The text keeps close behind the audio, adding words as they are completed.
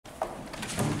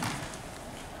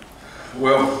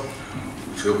Well,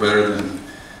 we feel better than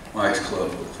Mike's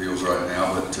club feels right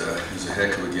now, but it's a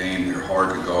heck of a game. They're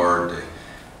hard to guard. They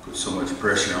put so much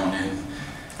pressure on you.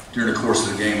 During the course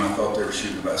of the game, I thought they were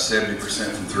shooting about 70%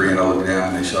 from three, and I looked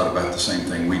down and they shot about the same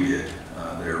thing we did.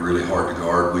 They're really hard to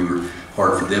guard. We were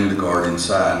hard for them to guard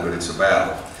inside, but it's a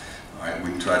battle. All right,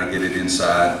 we try to get it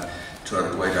inside, try to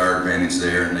play to our advantage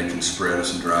there, and they can spread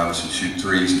us and drive us and shoot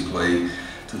threes and play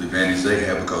to the advantage they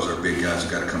have because our big guys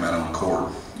have got to come out on the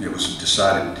court. It was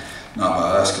decided not by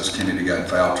us because Kennedy got in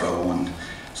foul trouble, and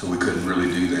so we couldn't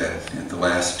really do that. At the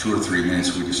last 2 or 3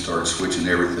 minutes, we just started switching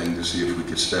everything to see if we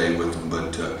could stay with them.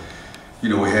 But, you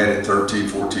know, we had it 13,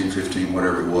 14, 15,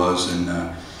 whatever it was,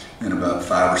 and about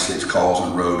 5 or 6 calls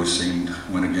on the road it seemed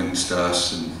went against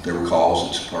us, and there were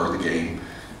calls. It's part of the game.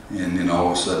 And then all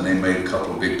of a sudden they made a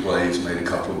couple of big plays, made a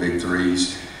couple of big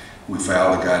threes. We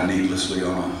fouled a guy needlessly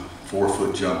on a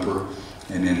 4-foot jumper,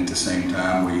 and then at the same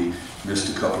time we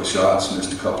missed a couple of shots,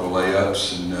 missed a couple of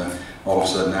layups, and all of a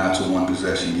sudden now it's a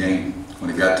one-possession game. When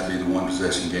it got to be the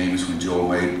one-possession game is when Joel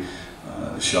made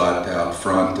the shot out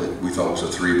front that we thought was a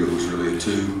 3, but it was really a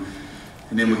 2.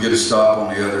 And then we get a stop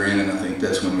on the other end, and I think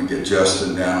that's when we get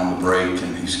Justin down on the break,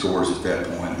 and he scores at that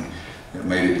point. And it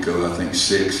made it go, I think,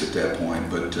 6 at that point.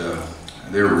 But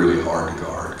they're really hard to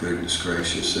guard, goodness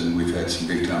gracious, and we've had some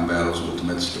big-time battles with them.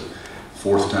 It's the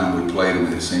 4th time we played them,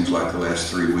 and it seems like the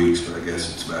last 3 weeks, but I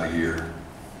guess it's about a year.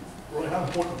 Roy, how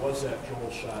important was that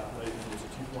Joel shot late? It was a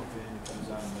 2-point game, it comes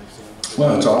out and makes it.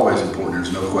 Well, it's always important.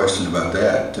 There's no question about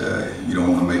that. You don't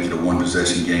want to make it a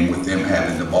one-possession game with them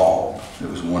having the ball. It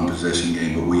was a one-possession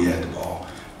game, but we had the ball.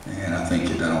 And I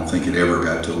don't think it ever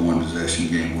got to a one-possession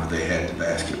game where they had the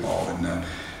basketball. And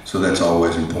so that's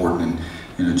always important. And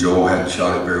you know, Joel hadn't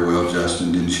shot it very well.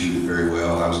 Justin didn't shoot it very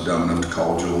well. I was dumb enough to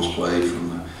call Joel's play from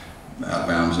the out of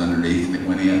bounds underneath, and it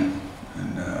went in.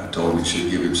 And I told him it should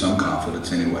give him some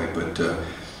confidence anyway. But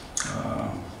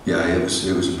yeah, it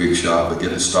was a big shot. But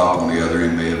getting a stop on the other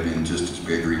end may have been just as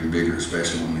big or even bigger,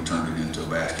 especially when we turned it into a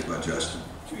basket by Justin.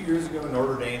 2 years ago,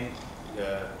 Notre Dame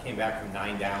came back from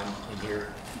 9 down in here.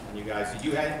 And you guys,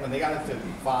 when they got into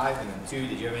 5 and then 2,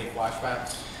 did you have any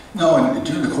flashbacks? No, and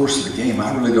during the course of the game,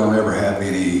 I really don't ever have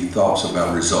any thoughts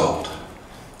about result.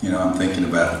 You know, I'm thinking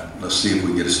about, let's see if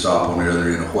we get a stop on the other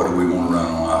end, or what do we want to run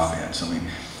on offense. I mean,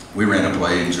 we ran a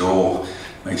play and Joel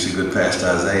makes a good pass to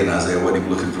Isaiah, and Isaiah wasn't even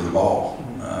looking for the ball.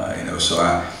 You know, so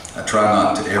I try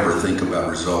not to ever think about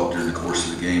result during the course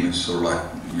of the game. It's sort of like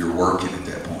you're working at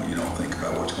that point. You don't think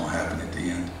about what's going to happen at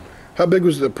the end. How big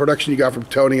was the production you got from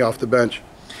Tony off the bench?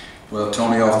 Well,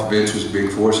 Tony off the bench was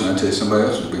big for us, and I tell you, somebody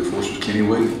else was big for us was Kenny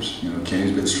Williams. You know,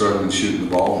 Kenny's been struggling shooting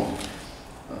the ball.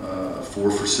 4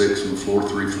 for 6 from the floor,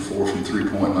 3 for 4 from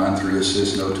three-point line, 3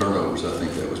 assists, no turnovers. I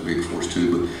think that was big for us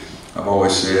too. But I've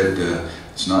always said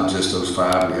it's not just those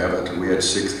 5 we have out there. We had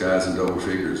 6 guys in double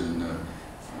figures, and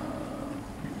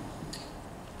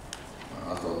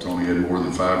I thought Tony had more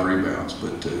than 5 rebounds,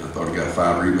 but I thought he got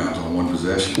 5 rebounds on 1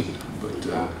 possession. But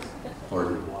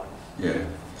yeah,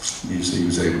 he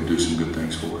was able to do some good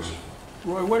things for us.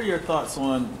 Roy, what are your thoughts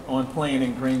on playing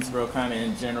in Greensboro kind of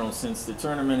in general, since the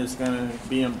tournament is going to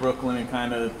be in Brooklyn and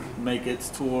kind of make its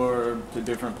tour to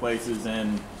different places,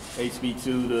 and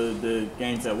HB2, the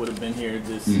games that would have been here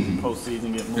this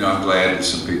postseason get moved? You know, I'm glad that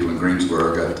some people in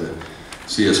Greensboro got to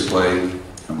see us play.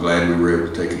 I'm glad we were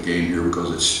able to take a game here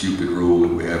because it's a stupid rule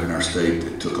that we have in our state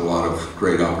that took a lot of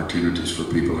great opportunities for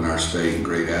people in our state and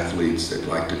great athletes that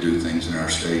like to do things in our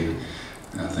state.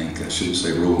 And I think I shouldn't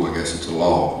say rule, I guess it's a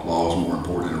law. Law is more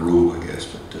important than a rule, I guess.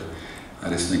 But I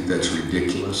just think that's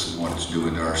ridiculous and what it's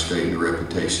doing to our state and the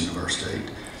reputation of our state.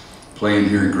 Playing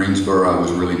here in Greensboro, I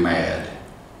was really mad,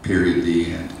 period,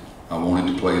 the end. I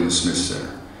wanted to play in the Smith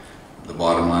Center. The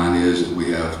bottom line is that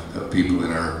we have people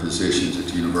in our positions at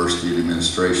the University and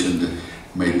administration that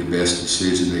made the best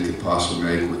decision they could possibly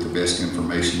make with the best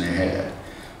information they had.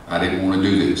 I didn't want to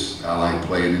do this. I like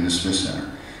playing in the Smith Center.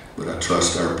 But I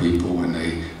trust our people, and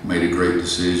they made a great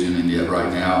decision, and yet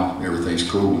right now everything's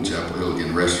cool in Chapel Hill.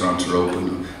 Again, restaurants are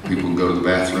open, people can go to the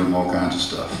bathroom, all kinds of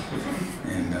stuff.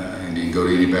 And you can go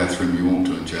to any bathroom you want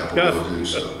to in Chapel Hill too.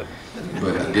 So.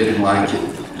 But I didn't like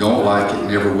it, don't like it,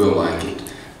 never will like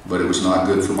it. But it was not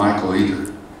good for Michael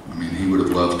either. I mean, he would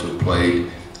have loved to have played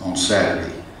on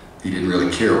Saturday. He didn't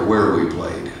really care where we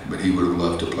played, but he would have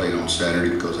loved to have played on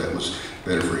Saturday because that was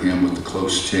better for him with the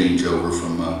close changeover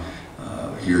from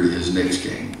here to his next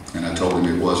game. And I told him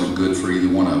it wasn't good for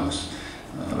either one of us.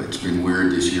 It's been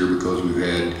weird this year because we've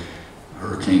had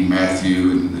Hurricane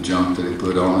Matthew and the junk that it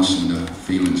put on us, and the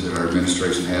feelings that our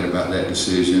administration had about that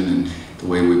decision, and the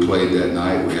way we played that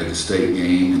night. We had the state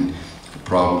game and the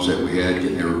problems that we had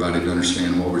getting everybody to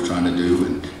understand what we're trying to do,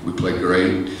 and we played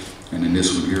great. And then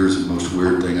this one here is the most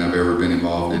weird thing I've ever been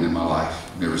involved in my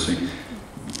life. Never seen.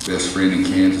 Best friend in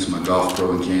Kansas, my golf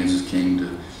pro in Kansas, came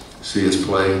to see us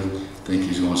play. Think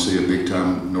he's going to see a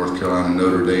big-time North Carolina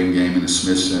Notre Dame game in the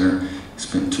Smith Center.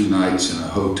 Spent 2 nights in a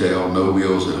hotel, no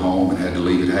meals at home, and had to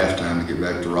leave at halftime to get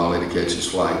back to Raleigh to catch his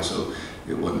flight. So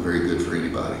it wasn't very good for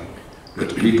anybody. But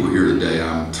the people here today,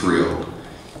 I'm thrilled.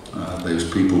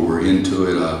 Those people were into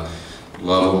it. I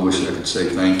love them. Wish I could say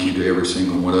thank you to every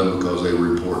single one of them because they were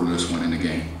important to us winning the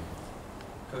game.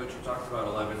 Coach, you talked about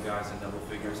 11 guys in double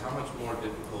figures. How much more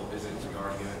difficult is it to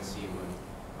guard UNC when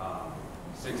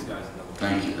 6 guys in double figures?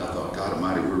 Thank you. I thought, God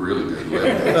Almighty, we're really good.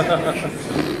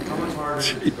 How much harder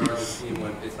is it to guard this team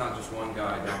when it's not just one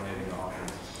guy dominating the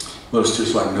offense? Well, it's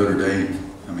just like Notre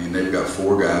Dame. I mean, they've got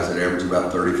 4 guys that average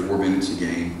about 34 minutes a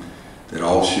game that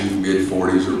all shoot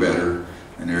mid-40s or better,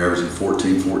 and they're averaging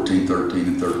 14, 14, 13,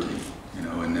 and 13. You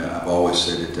know, and I've always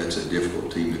said that that's a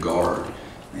difficult team to guard.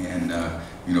 And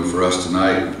you know, for us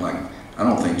tonight, like I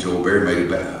don't think Joel Berry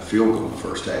made a field goal in the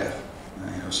first half.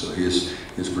 You know, so his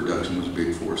production was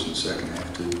big for us in the second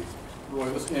half too. Roy,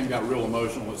 this game got real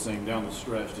emotional, it seemed, down the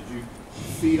stretch. Did you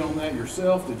feed on that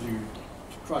yourself? Did you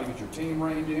try to get your team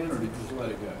reined in, or did you just let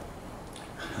it go?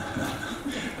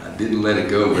 I didn't let it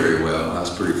go very well. I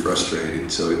was pretty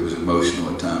frustrated, so it was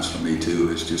emotional at times for me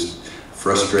too. It's just a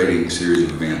frustrating series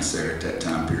of events there at that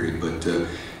time period. But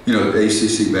you know,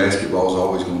 ACC basketball is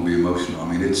always going to be emotional.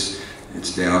 I mean, it's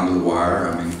down to the wire.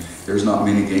 I mean, there's not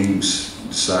many games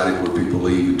decided where people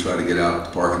leave and try to get out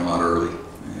the parking lot early.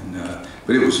 And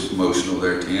but it was emotional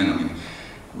there at the end. I mean,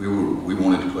 we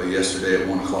wanted to play yesterday at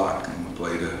 1 o'clock, and we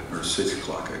played or 6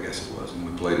 o'clock, I guess it was, and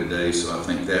we played today. So I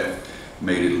think that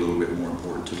made it a little bit more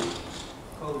important too.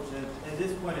 Coach, at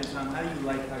this point in time, how do you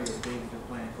like how your bigs are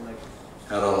playing collectively?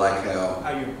 How do I like how?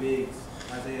 How your bigs,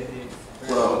 Isaiah Higgs.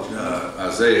 Well,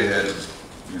 Isaiah had,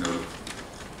 you know,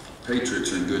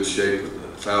 Patriots are in good shape,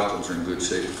 but the Falcons are in good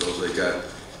shape because they got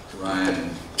Ryan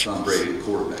and Tom Brady at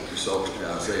quarterback. You saw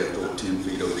Isaiah throw 10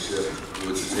 feet over 7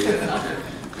 with his head out there.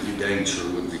 You dang sure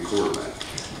wouldn't be quarterback.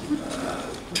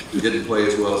 He didn't play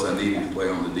as well as I needed to play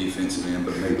on the defensive end,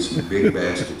 but made some big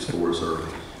baskets for us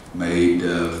early. Made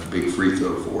big free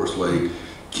throw for us late.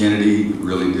 Kennedy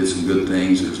really did some good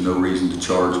things. There's no reason to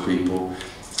charge people.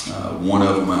 One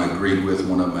of them I agreed with,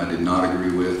 one of them I did not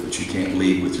agree with, but you can't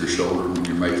lead with your shoulder when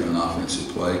you're making an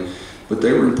offensive play. But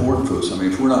they were important for us. I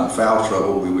mean, if we're not in foul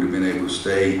trouble, we would have been able to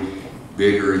stay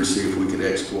bigger and see if we could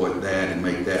exploit that and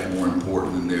make that more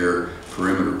important than their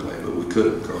perimeter play, but we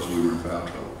couldn't because we were in foul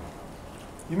trouble.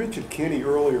 You mentioned Kenny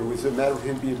earlier. Was it a matter of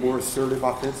him being more assertive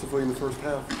offensively in the first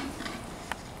half?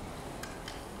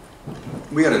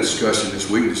 We had a discussion this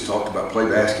week, just talked about play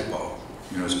basketball.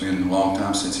 You know, it's been a long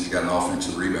time since he's got an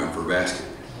offensive rebound for a basket.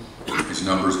 His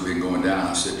numbers have been going down.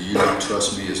 I said, do you not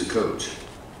trust me as a coach?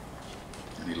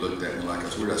 And he looked at me like I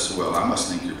was weird. I said, well, I must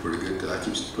think you're pretty good because I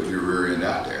keep putting your rear end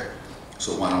out there.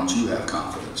 So why don't you have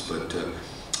confidence? But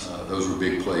those were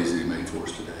big plays that he made for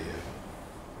us today. Yeah.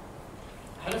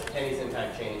 How does Kenny's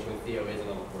impact change when Theo isn't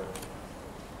on the court?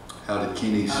 How does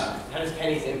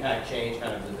Kenny's impact change,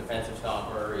 kind of the defensive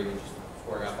stopper, or even just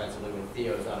scoring offensively when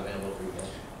Theo is not available for you guys?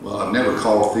 Well, I've never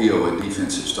called Theo a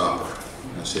defensive stopper.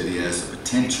 I said he has the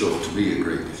potential to be a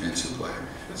great defensive player.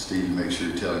 Steve, make sure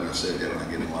you tell him I said that when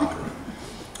I get in the locker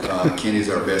room. Kenny's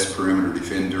our best perimeter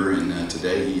defender, and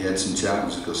today he had some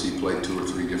challenges because he played 2 or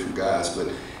 3 different guys.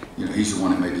 But you know, he's the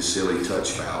one that made the silly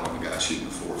touch foul on the guy shooting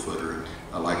the 4-footer. And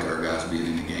I like our guys being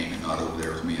in the game and not over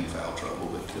there with me in foul trouble.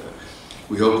 But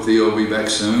we hope Theo will be back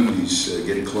soon. He's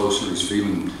getting closer. He's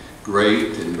feeling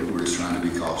great, and we're just trying to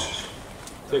be cautious.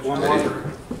 Take one more.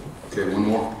 Okay, one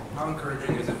more. How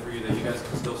encouraging is it for you that you guys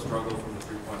can still struggle from the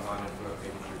 3-point line and put up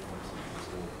 83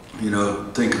 points? You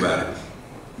know, think about it.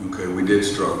 Okay, we did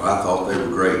struggle. I thought they were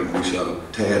great. We shot a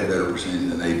tad better percentage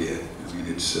than they did. I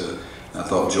mean, I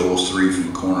thought Joel's 3 from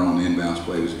the corner on the inbounds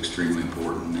play was extremely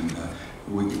important, and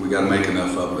we got to make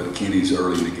enough of it. But Kenny's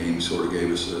early in the game sort of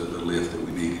gave us the lift that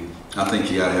we needed. I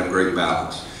think you got to have great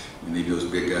balance. We need those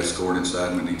big guys scoring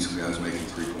inside, and we need some guys making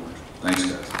 3-pointers. Thanks,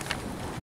 guys.